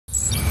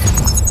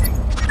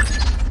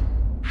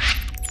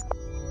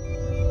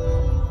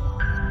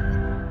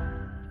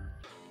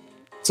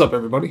What's up,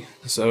 everybody?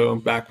 So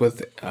back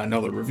with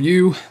another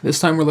review. This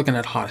time we're looking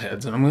at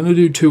hotheads, and I'm going to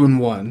do 2 in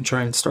 1,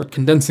 try and start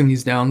condensing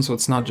these down so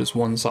it's not just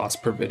one sauce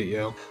per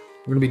video.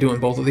 We're going to be doing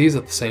both of these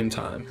at the same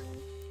time.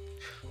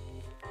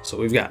 So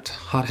we've got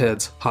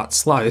hotheads hot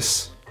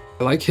slice.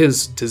 I like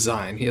his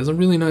design. He has a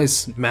really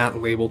nice matte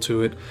label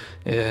to it,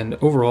 and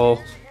overall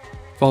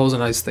follows a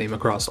nice theme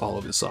across all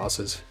of his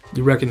sauces.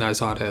 You recognize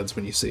hotheads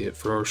when you see it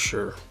for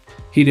sure.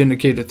 Heat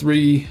indicator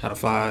 3 out of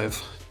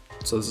 5.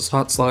 So this is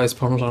hot slice,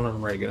 Parmesan,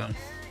 and oregano.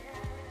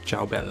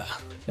 Ciao bella.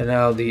 And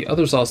now the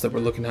other sauce that we're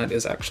looking at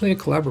is actually a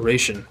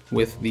collaboration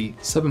with the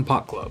 7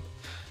 Pot Club.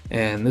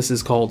 And this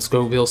is called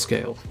Scoville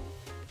Scale.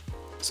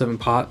 7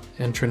 Pot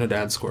and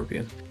Trinidad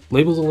Scorpion.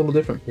 Label's a little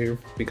different here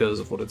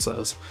because of what it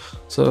says.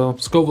 So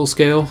Scoville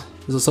Scale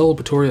is a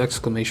celebratory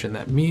exclamation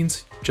that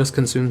means just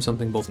consume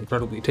something both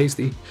incredibly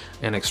tasty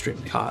and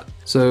extremely hot.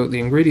 So the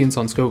ingredients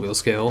on Scoville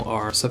Scale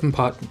are 7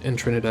 Pot and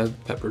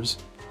Trinidad peppers,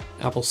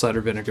 apple cider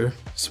vinegar,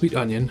 sweet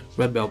onion,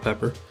 red bell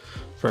pepper,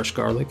 fresh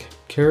garlic,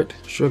 carrot,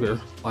 sugar,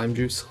 lime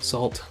juice,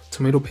 salt,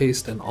 tomato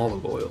paste, and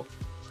olive oil.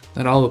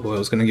 That olive oil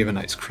is going to give a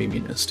nice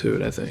creaminess to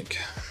it, I think.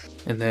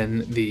 And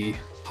then the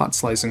hot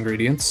slice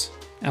ingredients: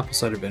 apple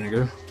cider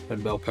vinegar,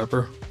 red bell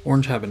pepper,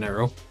 orange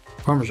habanero,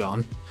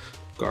 Parmesan,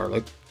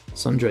 garlic,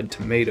 sun-dried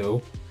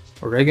tomato,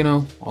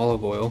 oregano,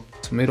 olive oil,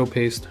 tomato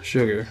paste,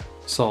 sugar,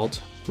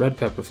 salt, red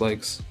pepper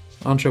flakes,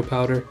 ancho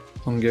powder,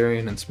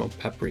 Hungarian, and smoked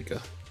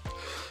paprika.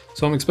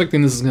 So I'm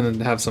expecting this is going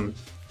to have some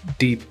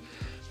deep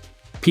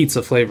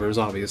pizza flavors,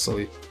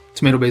 obviously.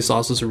 Tomato-based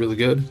sauces are really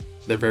good.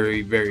 They're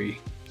very,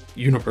 very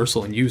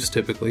universal in use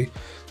typically.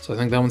 So I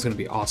think that one's going to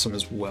be awesome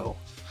as well.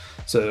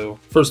 So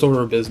first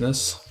order of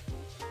business.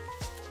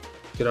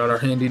 Get out our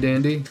handy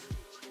dandy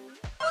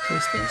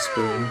tasting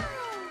spoon.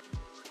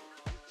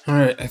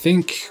 Alright, I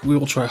think we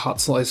will try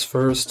hot slice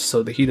first,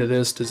 so the heat of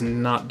this does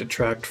not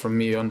detract from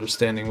me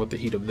understanding what the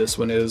heat of this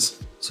one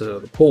is. So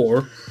the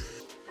pour.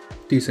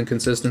 Decent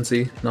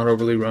consistency, not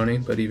overly runny,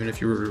 but even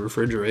if you were to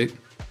refrigerate,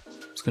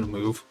 it's gonna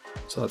move,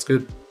 so that's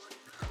good.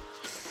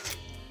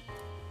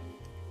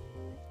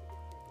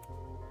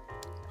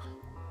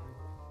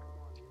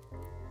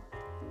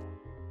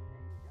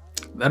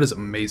 That is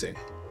amazing.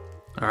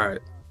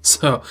 Alright,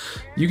 so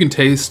you can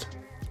taste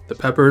the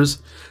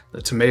peppers,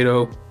 the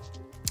tomato,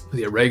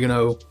 the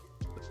oregano,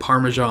 the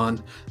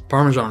Parmesan.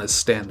 Parmesan is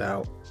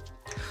standout.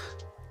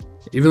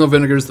 Even though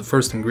vinegar is the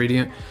first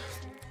ingredient,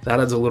 that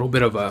adds a little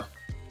bit of a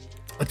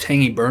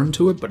tangy burn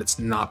to it, but it's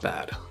not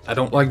bad. I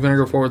don't like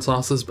vinegar forward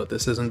sauces, but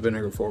this isn't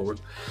vinegar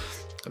forward.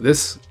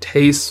 This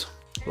tastes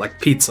like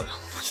pizza.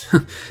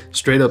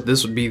 Straight up,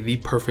 this would be the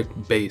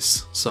perfect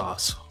base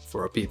sauce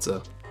for a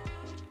pizza.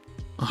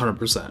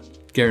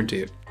 100%. Guarantee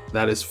it.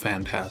 That is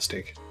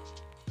fantastic.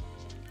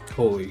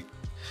 Holy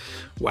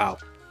wow.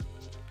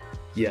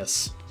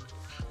 Yes.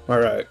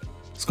 Alright.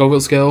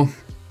 Scoville Scale.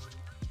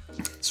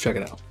 Let's check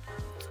it out.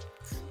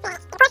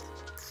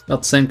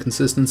 About the same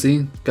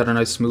consistency. Got a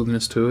nice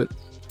smoothness to it.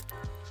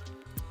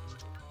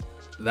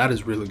 That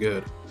is really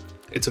good.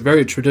 It's a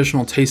very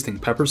traditional tasting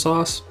pepper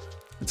sauce.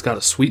 It's got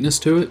a sweetness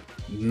to it.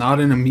 Not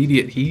an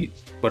immediate heat,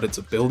 but it's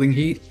a building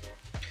heat.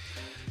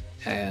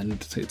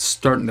 And it's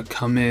starting to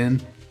come in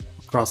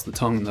across the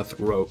tongue and the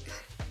throat.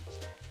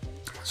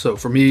 So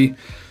for me,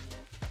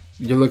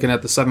 you're looking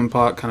at the 7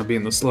 Pot kind of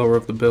being the slower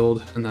of the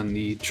build, and then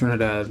the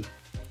Trinidad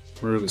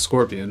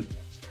Scorpion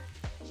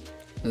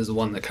is the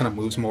one that kind of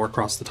moves more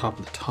across the top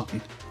of the tongue.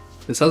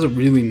 This has a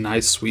really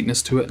nice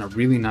sweetness to it and a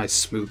really nice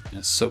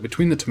smoothness. So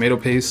between the tomato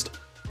paste,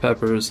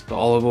 peppers, the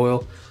olive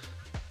oil,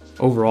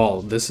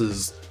 overall, this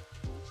is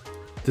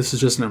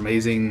just an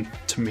amazing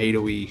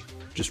tomatoey,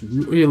 just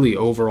really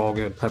overall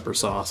good pepper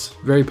sauce.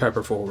 Very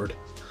pepper forward.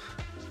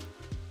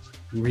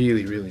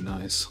 Really, really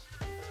nice.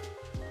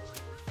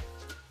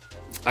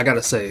 I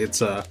gotta say,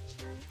 it's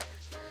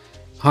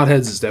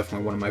Hotheads is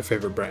definitely one of my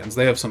favorite brands.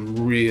 They have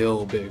some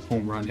real big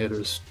home run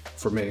hitters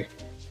for me.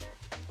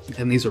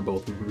 And these are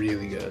both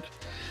really good.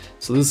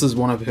 So this is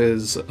one of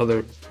his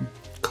other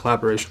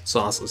collaboration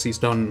sauces. He's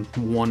done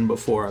one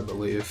before, I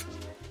believe.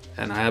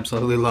 And I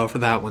absolutely love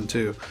that one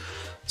too.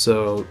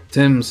 So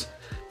Tim's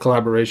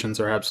collaborations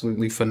are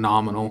absolutely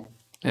phenomenal.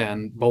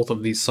 And both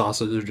of these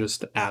sauces are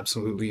just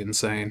absolutely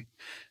insane.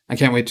 I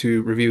can't wait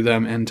to review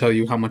them and tell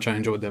you how much I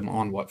enjoyed them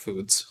on What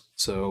Foods.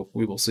 So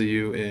we will see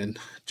you in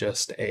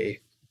just a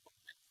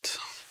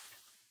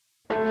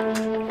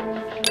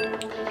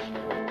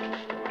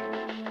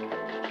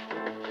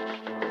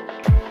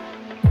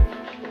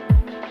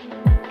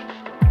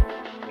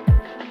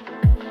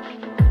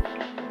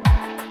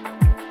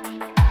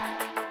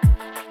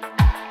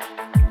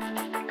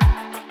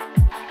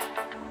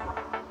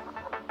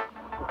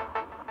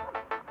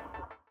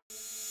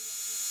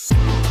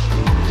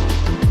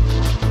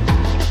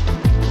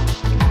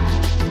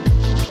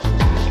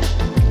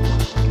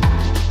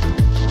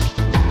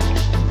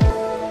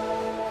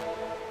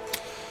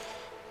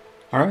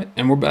Alright,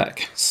 and we're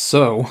back.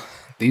 So,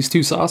 these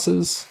two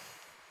sauces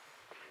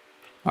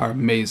are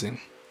amazing.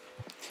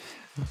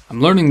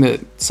 I'm learning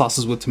that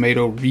sauces with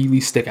tomato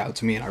really stick out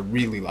to me, and I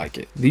really like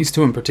it. These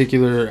two in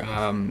particular,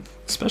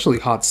 especially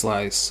hot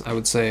slice, I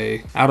would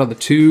say out of the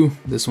two,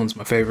 this one's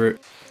my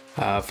favorite,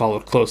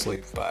 followed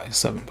closely by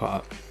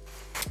 7-Pot,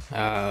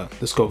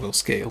 the Scoville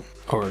Scale,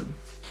 or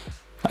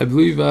I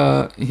believe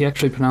he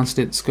actually pronounced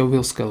it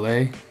Scoville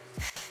Scalé,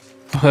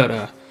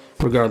 but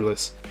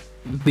regardless,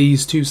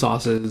 these two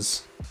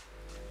sauces,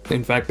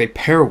 in fact, they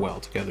pair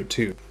well together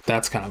too.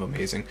 That's kind of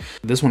amazing.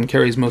 This one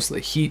carries most of the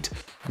heat,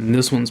 and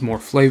this one's more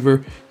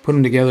flavor. Put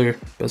them together,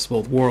 best of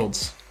both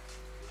worlds.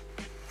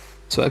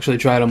 So I actually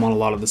tried them on a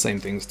lot of the same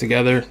things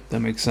together. That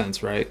makes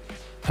sense, right?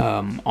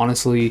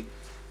 Honestly,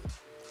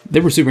 they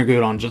were super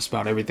good on just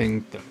about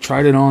everything that I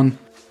tried it on.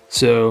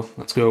 So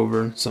let's go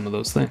over some of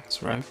those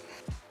things, right?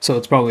 So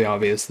it's probably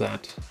obvious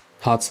that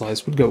hot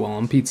slice would go well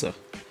on pizza,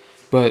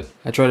 but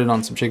I tried it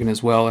on some chicken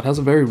as well. It has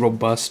a very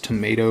robust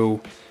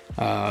tomato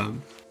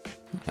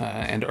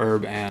and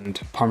herb and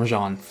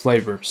Parmesan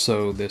flavor,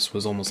 so this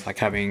was almost like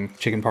having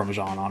chicken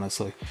Parmesan,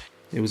 honestly.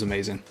 It was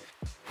amazing.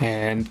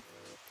 And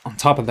on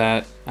top of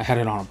that, I had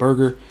it on a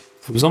burger.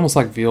 It was almost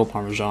like veal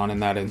Parmesan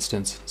in that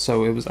instance,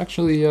 so it was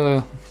actually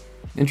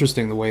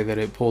interesting the way that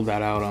it pulled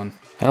that out on.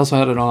 I also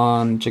had it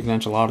on chicken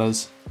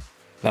enchiladas.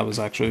 That was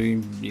actually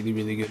really,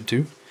 really good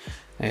too.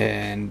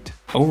 And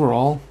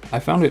overall, I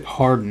found it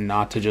hard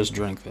not to just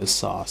drink this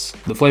sauce.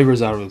 The flavor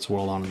is out of its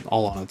world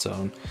all on its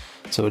own,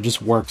 so it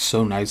just works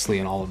so nicely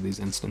in all of these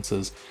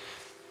instances.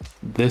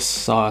 This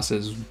sauce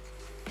is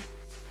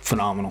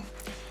phenomenal.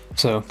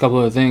 So a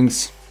couple of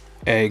things,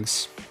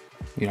 eggs,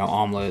 you know,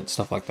 omelet,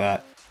 stuff like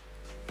that,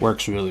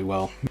 works really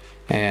well.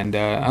 And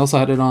I also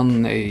had it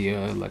on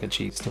a like a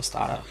cheese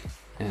tostada,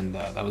 and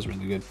that was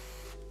really good.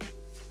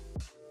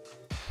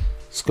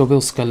 Scoville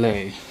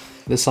Scalé.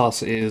 This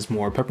sauce is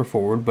more pepper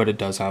forward, but it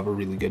does have a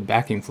really good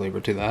backing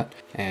flavor to that.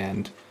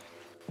 And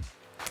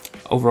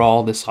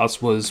overall, this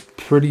sauce was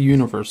pretty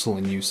universal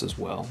in use as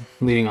well.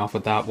 Leading off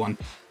with that one,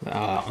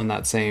 on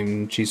that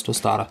same cheese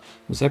tostada,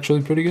 was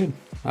actually pretty good.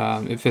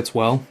 It fits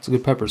well. It's a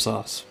good pepper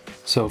sauce.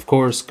 So of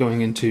course,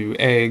 going into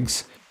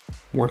eggs,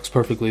 works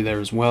perfectly there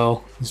as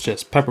well. It's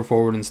just pepper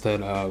forward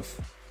instead of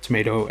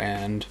tomato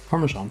and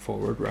Parmesan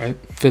forward, right?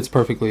 Fits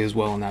perfectly as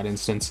well in that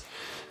instance.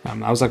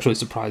 I was actually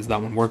surprised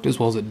that one worked as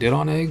well as it did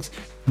on eggs,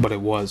 but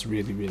it was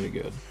really, really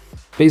good.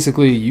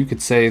 Basically, you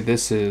could say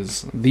this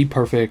is the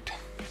perfect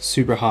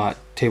super hot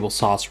table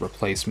sauce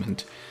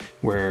replacement,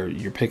 where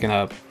you're picking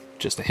up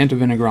just a hint of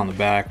vinegar on the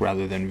back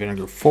rather than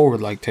vinegar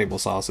forward like table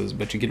sauces,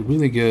 but you get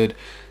really good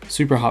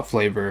super hot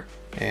flavor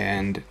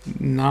and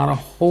not a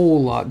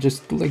whole lot,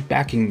 just like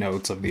backing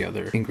notes of the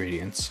other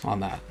ingredients on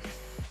that.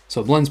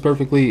 So it blends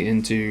perfectly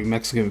into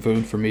Mexican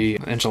food for me.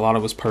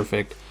 Enchilada was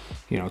perfect,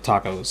 you know,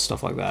 tacos,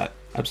 stuff like that.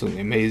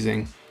 Absolutely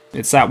amazing.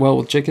 It sat well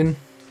with chicken.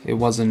 It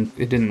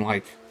didn't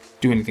like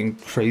do anything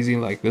crazy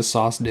like this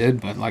sauce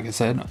did, but like I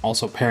said,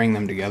 also pairing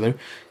them together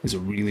is a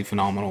really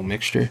phenomenal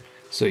mixture.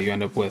 So you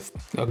end up with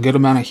a good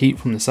amount of heat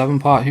from the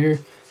 7-Pot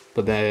here,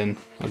 but then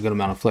a good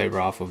amount of flavor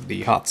off of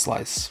the hot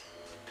slice.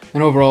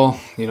 And overall,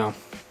 you know,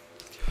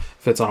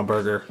 fits on a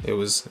burger.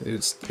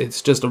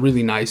 It's just a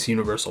really nice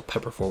universal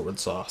pepper forward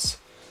sauce.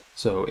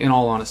 So in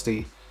all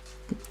honesty,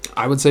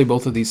 I would say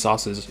both of these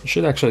sauces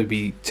should actually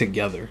be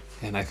together,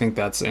 and I think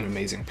that's an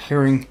amazing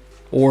pairing.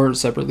 Or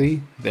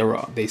separately,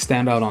 they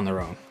stand out on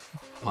their own.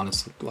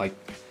 Honestly, like,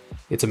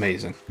 it's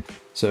amazing.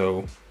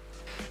 So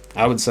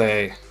I would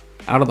say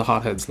out of the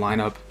Hotheads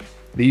lineup,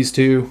 these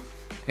two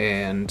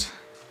and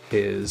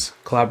his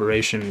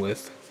collaboration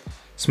with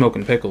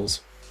Smokin'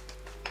 Pickles,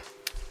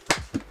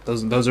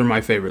 those are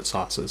my favorite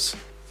sauces.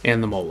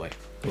 And the mole.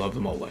 Love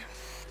the mole.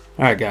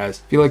 Alright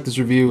guys, if you like this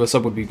review, a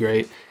sub would be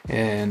great.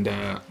 And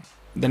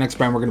the next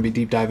brand we're going to be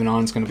deep diving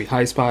on is going to be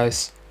High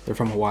Spice. They're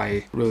from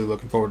Hawaii. Really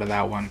looking forward to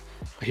that one.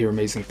 I hear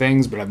amazing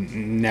things, but I've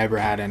never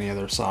had any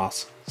other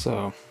sauce.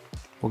 So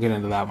we'll get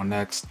into that one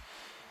next.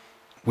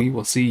 We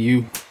will see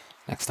you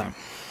next time.